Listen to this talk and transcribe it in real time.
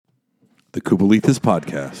the Kubalithis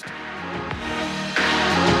Podcast.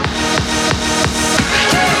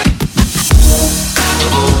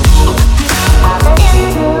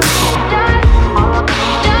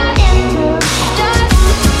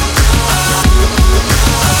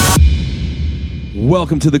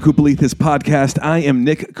 Welcome to the Kubalithis Podcast. I am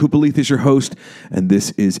Nick Kubalithis, your host, and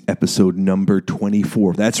this is episode number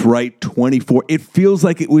 24. That's right, 24. It feels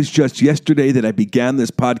like it was just yesterday that I began this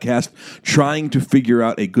podcast trying to figure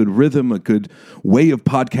out a good rhythm, a good way of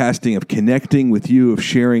podcasting, of connecting with you, of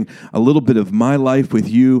sharing a little bit of my life with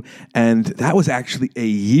you, and that was actually a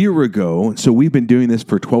year ago. So we've been doing this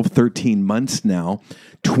for 12, 13 months now,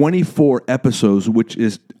 24 episodes, which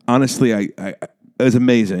is honestly, it's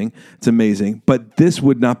amazing. It's amazing. But this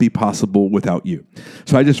would not be possible without you.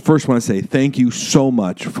 So I just first want to say thank you so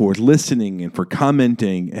much for listening and for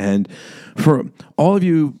commenting. And for all of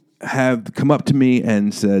you have come up to me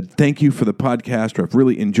and said, thank you for the podcast, or I've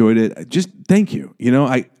really enjoyed it. Just thank you. You know,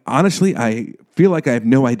 I feel like I have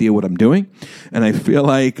no idea what I'm doing. And I feel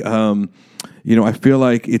like, I feel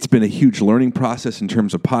like it's been a huge learning process in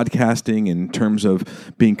terms of podcasting, in terms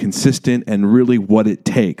of being consistent and really what it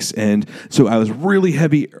takes. And so I was really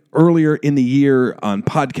heavy earlier in the year on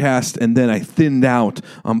podcasts, and then I thinned out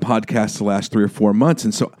on podcasts the last 3 or 4 months.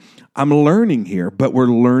 And so I'm learning here, but we're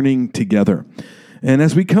learning together. And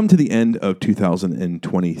as we come to the end of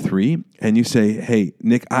 2023, and you say, hey,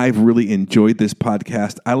 Nick, I've really enjoyed this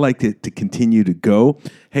podcast. I like it to continue to go.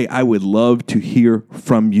 Hey, I would love to hear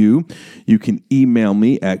from you. You can email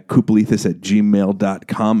me at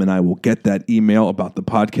kubalithis@gmail.com, and I will get that email about the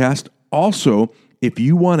podcast. Also, if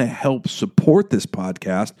you want to help support this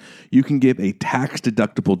podcast, you can give a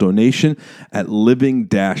tax-deductible donation at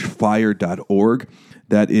living-fire.org.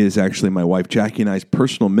 That is actually my wife Jackie and I's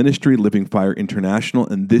personal ministry, Living Fire International,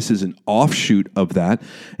 and this is an offshoot of that.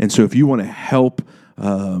 And so if you want to help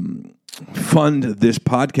fund this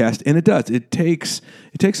podcast, and it does, it takes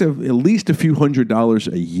at least a few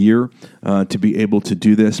 $100s a year to be able to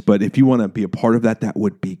do this. But if you want to be a part of that, that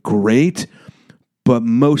would be great. But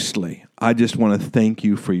mostly, I just want to thank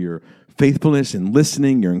you for your faithfulness and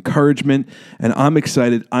listening, your encouragement, and I'm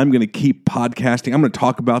excited. I'm going to keep podcasting. I'm going to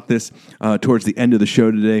talk about this towards the end of the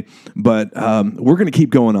show today, but we're going to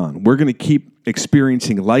keep going on. We're going to keep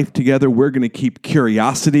experiencing life together. We're going to keep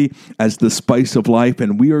curiosity as the spice of life,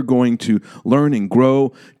 and we are going to learn and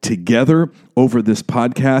grow together over this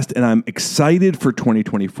podcast, and I'm excited for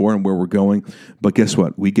 2024 and where we're going, but guess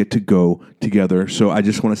what? We get to go together, so I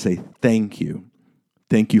just want to say thank you.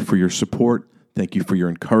 Thank you for your support. Thank you for your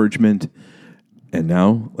encouragement. And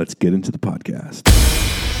now let's get into the podcast.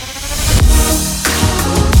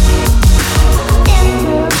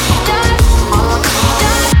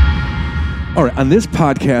 All right, on this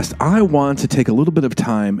podcast, I want to take a little bit of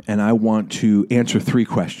time and I want to answer 3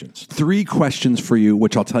 questions. 3 questions for you,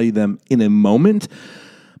 which I'll tell you them in a moment.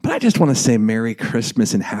 But I just want to say Merry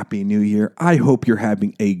Christmas and Happy New Year. I hope you're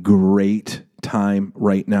having a great time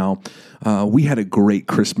right now. We had a great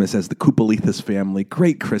Christmas as the Kubalithis family.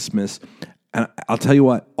 Great Christmas. And I'll tell you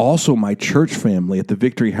what, also my church family at the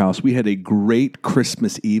Victory House, we had a great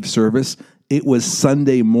Christmas Eve service. It was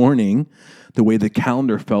Sunday morning. The way the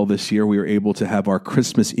calendar fell this year, we were able to have our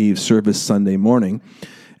Christmas Eve service Sunday morning.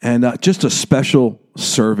 And just a special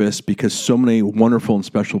service because so many wonderful and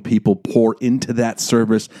special people pour into that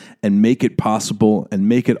service and make it possible and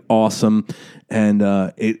make it awesome. And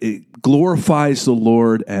it glorifies the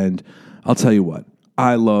Lord. And I'll tell you what,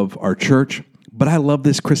 I love our church, but I love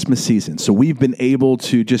this Christmas season. So we've been able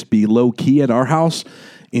to just be low-key at our house,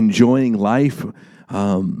 enjoying life.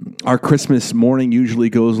 Our Christmas morning usually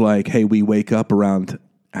goes like, hey, we wake up around,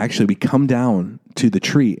 actually we come down to the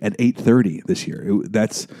tree at 8:30 this year.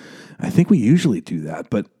 I think we usually do that,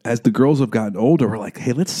 but as the girls have gotten older, we're like,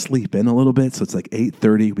 hey, let's sleep in a little bit. So it's like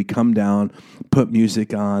 8:30, we come down, put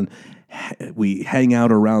music on, we hang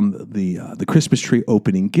out around the Christmas tree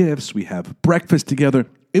opening gifts, we have breakfast together.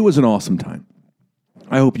 It was an awesome time.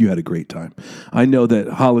 I hope you had a great time. I know that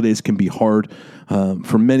holidays can be hard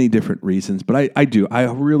for many different reasons, but I do. I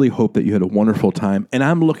really hope that you had a wonderful time, and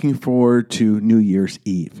I'm looking forward to New Year's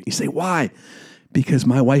Eve. You say, why? Because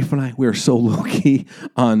my wife and I, we are so low-key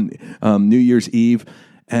on New Year's Eve,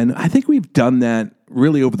 and I think we've done that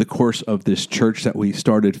really over the course of this church that we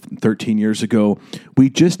started 13 years ago. We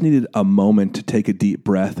just needed a moment to take a deep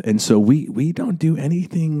breath, and so we don't do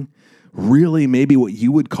anything really maybe what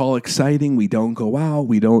you would call exciting. We don't go out.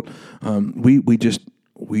 We don't. We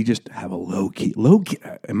just have a low key.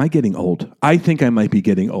 Am I getting old? I think I might be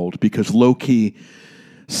getting old because low key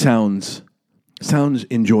sounds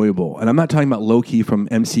enjoyable. And I'm not talking about low key from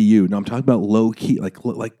MCU. No, I'm talking about low key,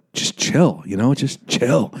 like just chill, just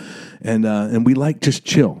chill. And we like just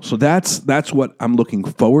chill. So that's what I'm looking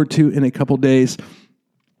forward to in a couple days.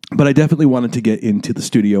 But I definitely wanted to get into the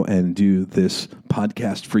studio and do this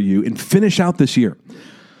podcast for you and finish out this year.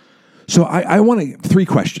 So I want 3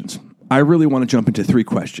 questions. I really want to jump into 3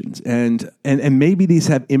 questions, and maybe these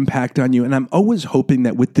have impact on you. And I'm always hoping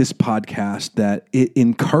that with this podcast that it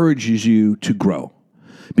encourages you to grow,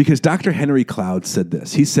 because Dr. Henry Cloud said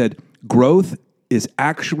this. He said, "Growth is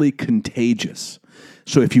actually contagious.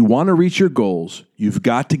 So if you want to reach your goals, you've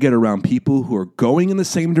got to get around people who are going in the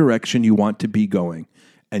same direction you want to be going,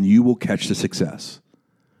 and you will catch the success.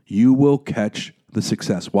 You will catch the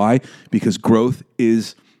success. Why? Because growth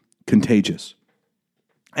is contagious."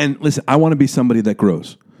 And listen, I want to be somebody that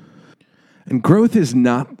grows. And growth is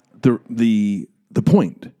not the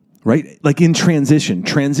point, right? Like in transition,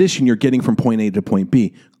 you're getting from point A to point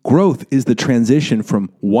B. Growth is the transition from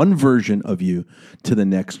one version of you to the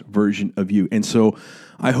next version of you. And so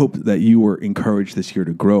I hope that you were encouraged this year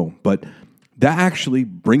to grow. But that actually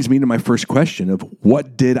brings me to my first question of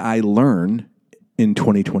what did I learn in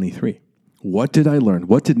 2023? What did I learn?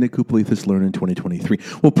 What did Nick Kupolithis learn in 2023?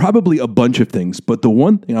 Well, probably a bunch of things, but the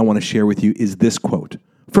one thing I want to share with you is this quote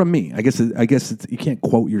from me. I guess it's, you can't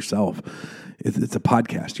quote yourself. It's a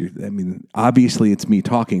podcast. Obviously it's me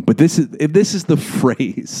talking, but if this is the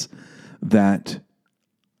phrase that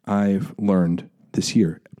I've learned this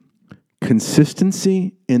year.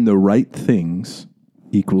 Consistency in the right things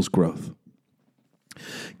equals growth.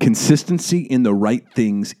 Consistency in the right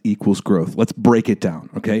things equals growth. Let's break it down,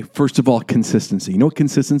 okay? First of all, consistency. You know what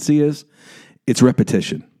consistency is? It's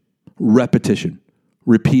repetition,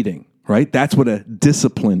 repeating, right? That's what a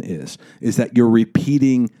discipline is that you're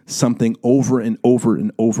repeating something over and over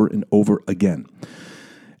and over and over again.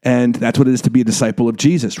 And that's what it is to be a disciple of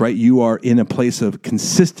Jesus, right? You are in a place of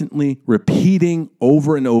consistently repeating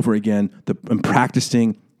over and over again and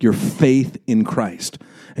practicing your faith in Christ.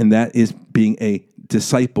 And that is being a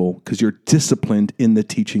disciple because you're disciplined in the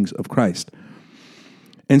teachings of Christ.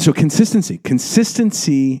 And so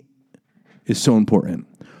consistency is so important.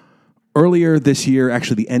 Earlier this year,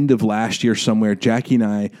 actually the end of last year somewhere, Jackie and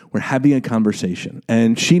I were having a conversation,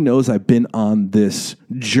 and she knows I've been on this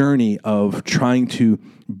journey of trying to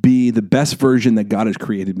be the best version that God has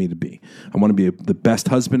created me to be. I want to be the best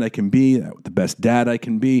husband I can be, the best dad I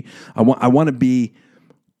can be. I want to be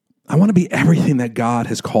everything that God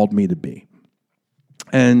has called me to be.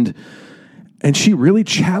 And she really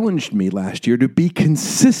challenged me last year to be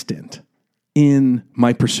consistent in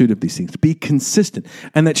my pursuit of these things, to be consistent,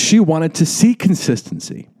 and that she wanted to see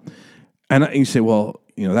consistency. And you say, well,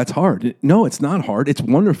 that's hard. No, it's not hard. It's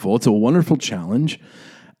wonderful. It's a wonderful challenge.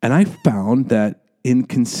 And I found that in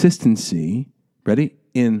consistency,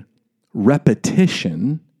 in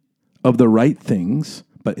repetition of the right things,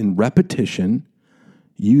 but in repetition,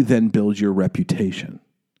 you then build your reputation.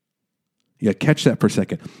 Yeah, catch that for a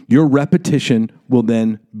second. Your repetition will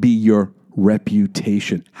then be your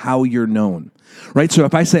reputation, how you're known, right? So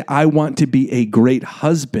if I say, I want to be a great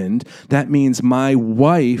husband, that means my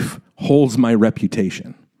wife holds my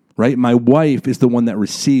reputation, right? My wife is the one that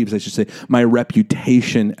receives, I should say, my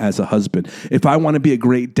reputation as a husband. If I want to be a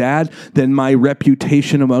great dad, then my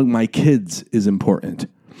reputation among my kids is important.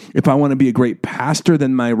 If I want to be a great pastor,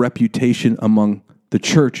 then my reputation among the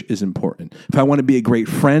church is important. If I want to be a great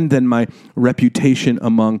friend, then my reputation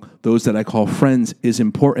among those that I call friends is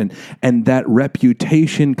important. And that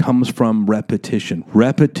reputation comes from repetition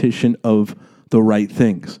of the right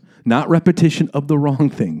things, not repetition of the wrong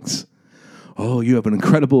things. Oh, you have an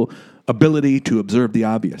incredible ability to observe the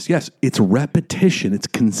obvious. Yes, it's repetition. It's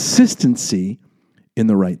consistency in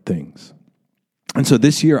the right things. And so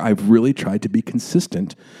this year, I've really tried to be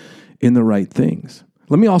consistent in the right things.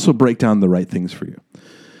 Let me also break down the right things for you.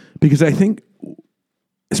 Because I think,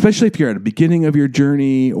 especially if you're at the beginning of your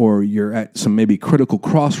journey or you're at some maybe critical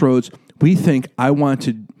crossroads, we think, I want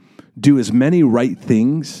to do as many right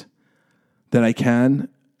things that I can.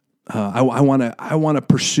 I want to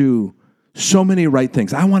pursue so many right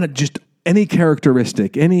things. I want to just any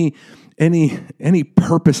characteristic, any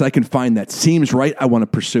purpose I can find that seems right, I want to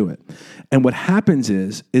pursue it. And what happens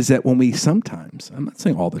is that when we sometimes, I'm not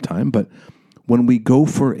saying all the time, but when we go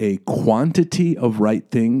for a quantity of right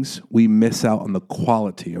things, we miss out on the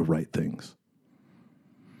quality of right things.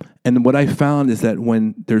 And what I found is that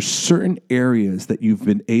when there's certain areas that you've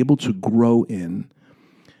been able to grow in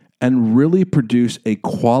and really produce a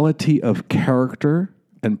quality of character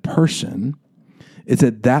and person, is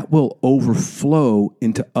that will overflow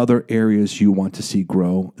into other areas you want to see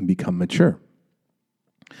grow and become mature.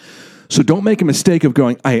 So don't make a mistake of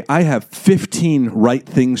going, I have 15 right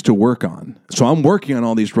things to work on. So I'm working on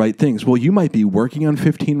all these right things. Well, you might be working on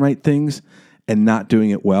 15 right things and not doing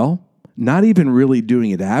it well, not even really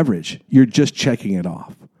doing it average. You're just checking it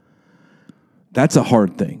off. That's a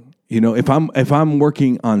hard thing. If I'm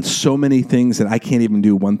working on so many things that I can't even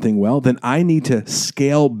do one thing well, then I need to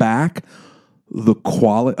scale back the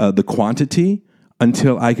quantity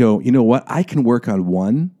until I go, you know what? I can work on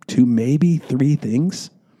 1, 2, maybe 3 things.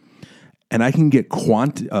 And I can get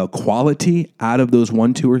quality out of those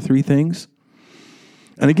 1, 2, or 3 things.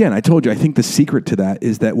 And again, I told you, I think the secret to that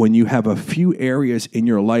is that when you have a few areas in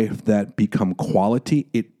your life that become quality,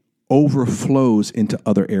 it overflows into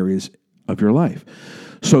other areas of your life.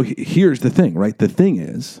 So here's the thing, right? The thing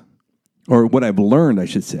is, or what I've learned, I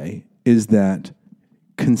should say, is that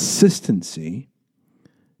consistency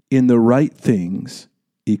in the right things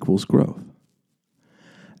equals growth.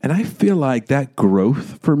 And I feel like that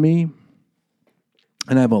growth for me,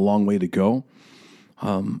 and I have a long way to go.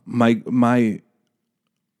 My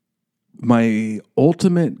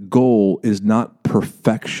ultimate goal is not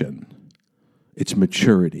perfection; it's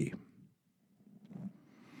maturity.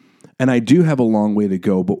 And I do have a long way to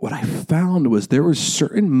go. But what I found was there were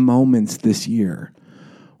certain moments this year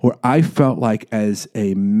where I felt like, as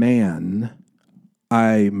a man,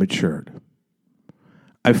 I matured.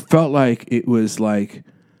 I felt like it was like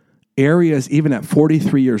areas, even at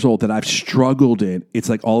 43 years old, that I've struggled in. It's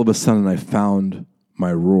like all of a sudden I found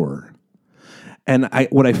my roar. And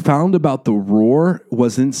what I found about the roar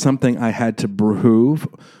wasn't something I had to prove,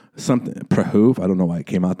 I don't know why it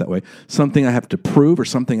came out that way, something I have to prove or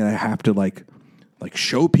something I have to like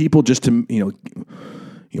show people just to,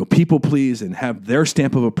 people please and have their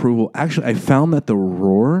stamp of approval. Actually, I found that the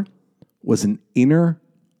roar was an inner,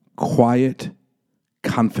 quiet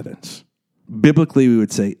confidence. Biblically, we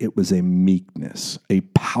would say it was a meekness, a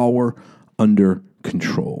power under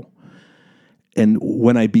control. And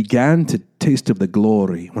when I began to taste of the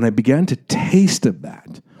glory, when I began to taste of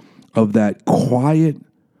that quiet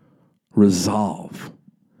resolve,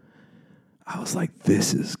 I was like,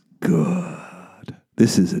 this is good.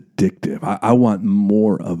 This is addictive. I want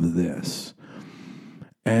more of this.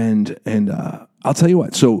 And I'll tell you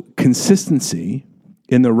what, so consistency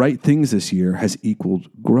in the right things this year has equaled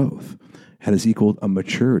growth, has equaled a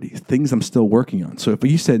maturity, things I'm still working on. So if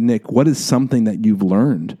you said, Nick, what is something that you've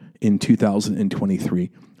learned in 2023?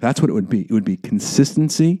 That's what it would be. It would be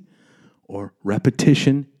consistency or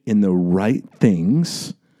repetition in the right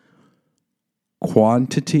things,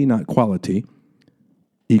 quantity, not quality,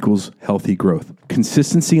 equals healthy growth.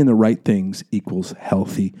 Consistency in the right things equals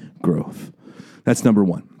healthy growth. That's number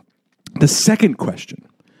one. The second question,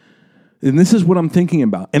 and this is what I'm thinking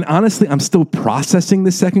about, and honestly, I'm still processing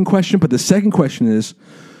the second question, but the second question is,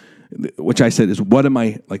 which I said is, what am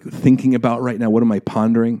I thinking about right now? What am I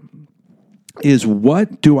pondering? Is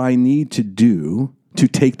what do I need to do to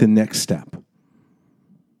take the next step?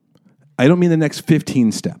 I don't mean the next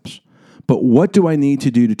 15 steps, but what do I need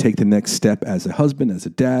to do to take the next step as a husband, as a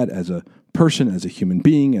dad, as a person, as a human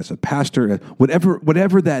being, as a pastor,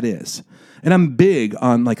 whatever that is. And I'm big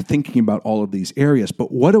on thinking about all of these areas,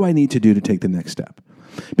 but what do I need to do to take the next step?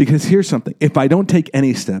 Because here's something. If I don't take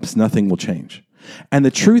any steps, nothing will change. And the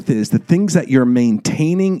truth is, the things that you're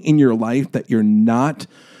maintaining in your life that you're not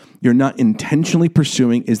intentionally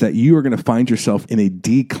pursuing is that you are going to find yourself in a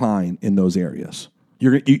decline in those areas.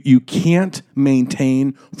 You can't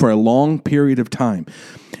maintain for a long period of time.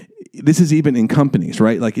 This is even in companies,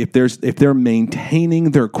 right? If they're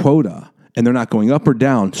maintaining their quota and they're not going up or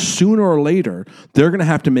down, sooner or later, they're going to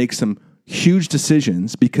have to make some huge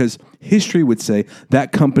decisions, because history would say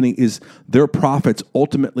that company their profits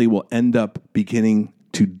ultimately will end up beginning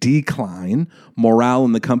to decline. Morale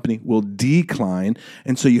in the company will decline.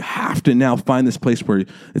 And so you have to now find this place where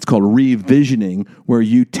it's called revisioning, where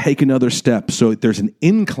you take another step. So there's an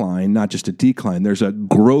incline, not just a decline. There's a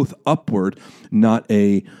growth upward, not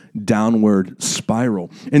a downward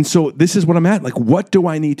spiral. And so this is what I'm at. What do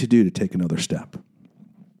I need to do to take another step?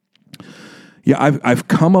 Yeah, I've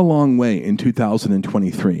come a long way in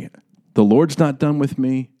 2023. The Lord's not done with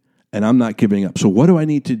me, and I'm not giving up. So what do I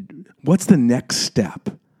need to do? What's the next step?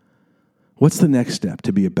 What's the next step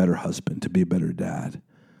to be a better husband, to be a better dad,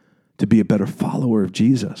 to be a better follower of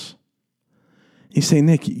Jesus? You say,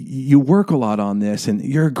 Nick, you work a lot on this, and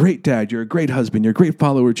you're a great dad, you're a great husband, you're a great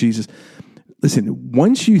follower of Jesus. Listen,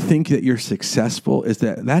 once you think that you're successful,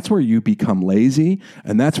 that's where you become lazy,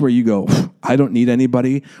 and that's where you go, I don't need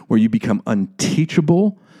anybody, where you become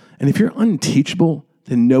unteachable. And if you're unteachable,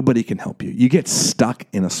 then nobody can help you. You get stuck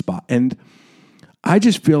in a spot. And I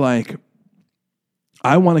just feel like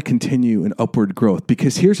I want to continue an upward growth,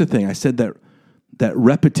 because here's the thing. I said that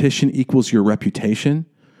repetition equals your reputation.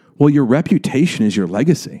 Well, your reputation is your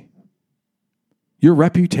legacy. Your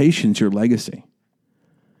reputation is your legacy.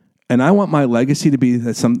 And I want my legacy to be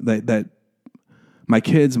that my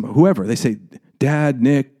kids, whoever, they say, Dad,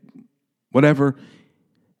 Nick, whatever,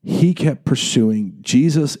 he kept pursuing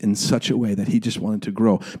Jesus in such a way that he just wanted to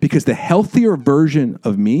grow. Because the healthier version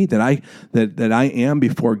of me that I am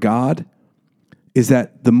before God is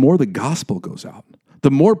that the more the gospel goes out,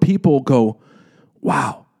 the more people go,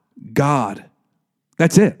 wow, God,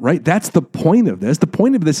 that's it, right? That's the point of this. The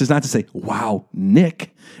point of this is not to say, wow,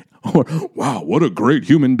 Nick, or wow, what a great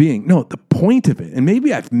human being. No, the point of it, and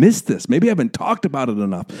maybe I've missed this, maybe I haven't talked about it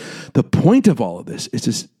enough. The point of all of this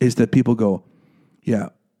is that people go, yeah,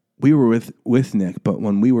 we were with Nick, but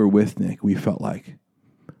when we were with Nick, we felt like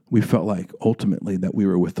ultimately that we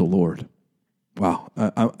were with the Lord. Wow.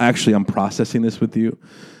 I'm processing this with you.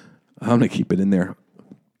 I'm going to keep it in there.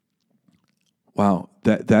 Wow.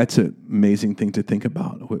 That's an amazing thing to think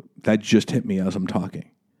about. That just hit me as I'm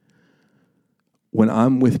talking. When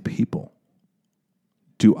I'm with people,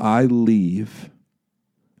 do I leave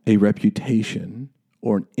a reputation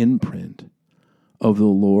or an imprint of the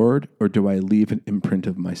Lord, or do I leave an imprint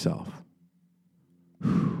of myself?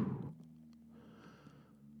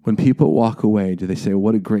 When people walk away, do they say,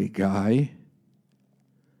 what a great guy?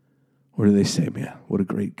 Or do they say, man, what a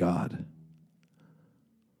great God?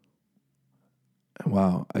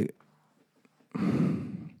 Wow. I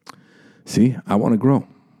want to grow.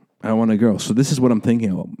 I want to grow. So this is what I'm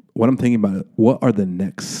thinking about. What I'm thinking about, what are the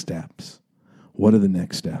next steps? What are the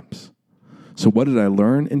next steps? So what did I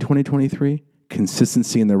learn in 2023?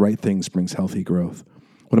 Consistency in the right things brings healthy growth.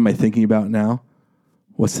 What am I thinking about now?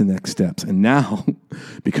 What's the next steps? And now,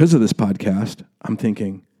 because of this podcast, I'm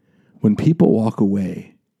thinking, when people walk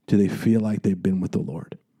away, do they feel like they've been with the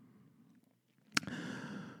Lord?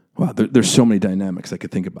 Wow, there's so many dynamics I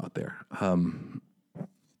could think about there.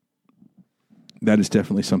 That is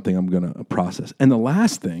definitely something I'm going to process. And the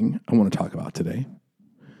last thing I want to talk about today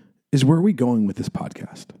is, where are we going with this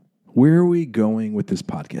podcast? Where are we going with this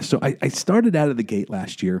podcast? So I started out of the gate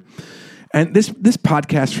last year, and this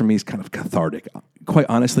podcast for me is kind of cathartic. Quite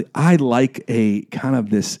honestly, I like a kind of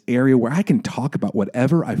this area where I can talk about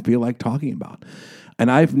whatever I feel like talking about. And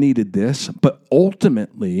I've needed this, but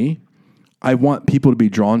ultimately, I want people to be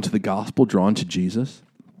drawn to the gospel, drawn to Jesus.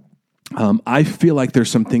 I feel like there's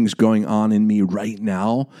some things going on in me right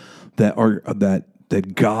now that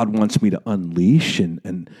God wants me to unleash,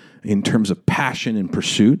 and in terms of passion and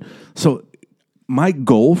pursuit. So my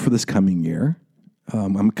goal for this coming year,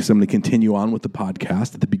 because I'm going to continue on with the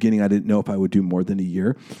podcast. At the beginning, I didn't know if I would do more than a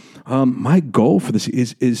year. My goal for this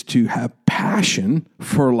is to have passion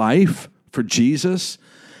for life, for Jesus,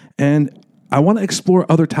 and I want to explore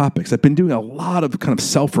other topics. I've been doing a lot of kind of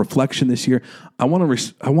self-reflection this year. I want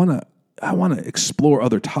to explore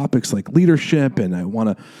other topics like leadership, and I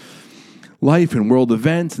want to life and world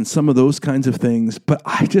events and some of those kinds of things. But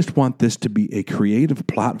I just want this to be a creative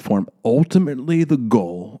platform. Ultimately, the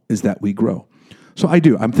goal is that we grow. So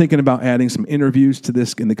I'm thinking about adding some interviews to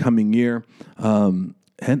this in the coming year. And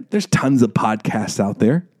there's tons of podcasts out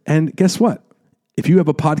there. And guess what? If you have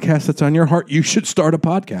a podcast that's on your heart, you should start a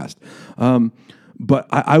podcast. But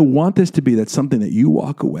I want this to be that's something that you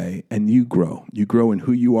walk away and you grow. You grow in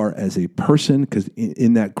who you are as a person, because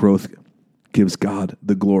in that growth gives God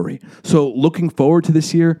the glory. So looking forward to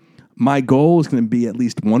this year, my goal is going to be at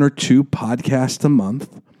least 1 or 2 podcasts a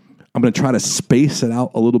month. I'm going to try to space it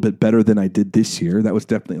out a little bit better than I did this year. That was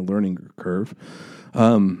definitely a learning curve.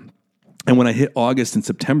 And when I hit August and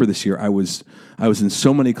September this year, I was in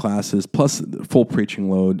so many classes, plus the full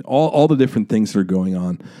preaching load, all the different things that are going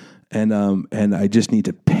on. And I just need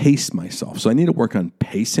to pace myself. So I need to work on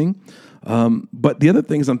pacing. But the other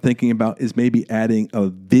things I'm thinking about is maybe adding a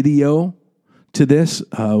video to this,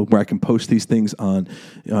 where I can post these things on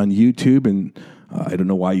YouTube. And I don't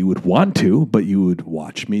know why you would want to, but you would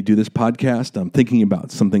watch me do this podcast. I'm thinking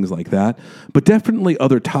about some things like that. But definitely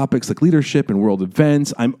other topics like leadership and world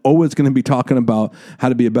events. I'm always going to be talking about how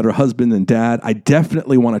to be a better husband and dad. I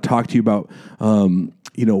definitely want to talk to you about,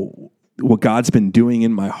 what God's been doing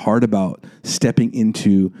in my heart about stepping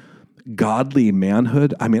into godly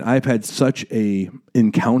manhood. I mean, I've had such a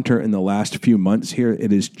encounter in the last few months here.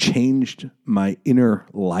 It has changed my inner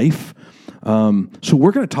life. So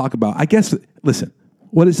we're going to talk about, listen,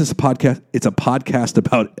 what is this podcast? It's a podcast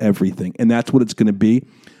about everything, and that's what it's going to be.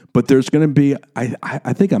 But there's going to be,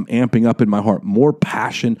 I think I'm amping up in my heart, more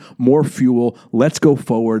passion, more fuel. Let's go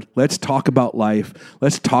forward. Let's talk about life.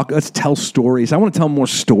 Let's tell stories. I want to tell more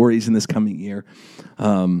stories in this coming year.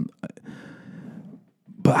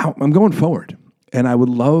 But I'm going forward, and I would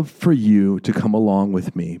love for you to come along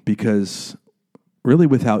with me, because really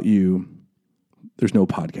without you, there's no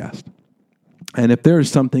podcast. And if there is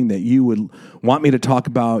something that you would want me to talk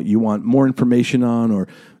about, you want more information on, or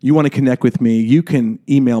you want to connect with me, you can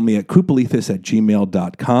email me at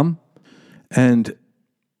koopalethis@gmail.com and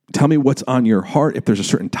tell me what's on your heart, if there's a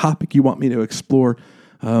certain topic you want me to explore.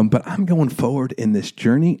 But I'm going forward in this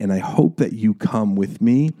journey, and I hope that you come with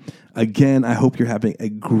me. Again, I hope you're having a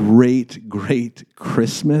great, great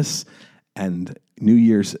Christmas and New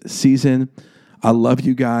Year's season. I love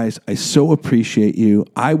you guys. I so appreciate you.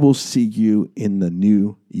 I will see you in the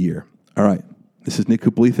new year. All right. This is Nick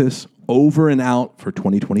Koopalethis, over and out for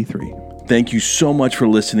 2023. Thank you so much for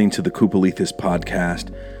listening to the Koopalethis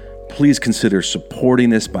podcast. Please consider supporting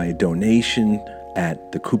this by a donation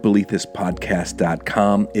at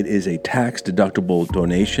thekoopalithispodcast.com. It is a tax-deductible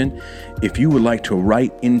donation. If you would like to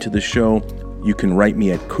write into the show, you can write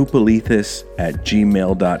me at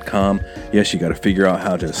koopalethis@gmail.com. Yes, you got to figure out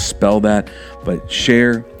how to spell that, but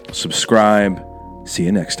share, subscribe. See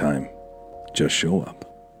you next time. Just show up.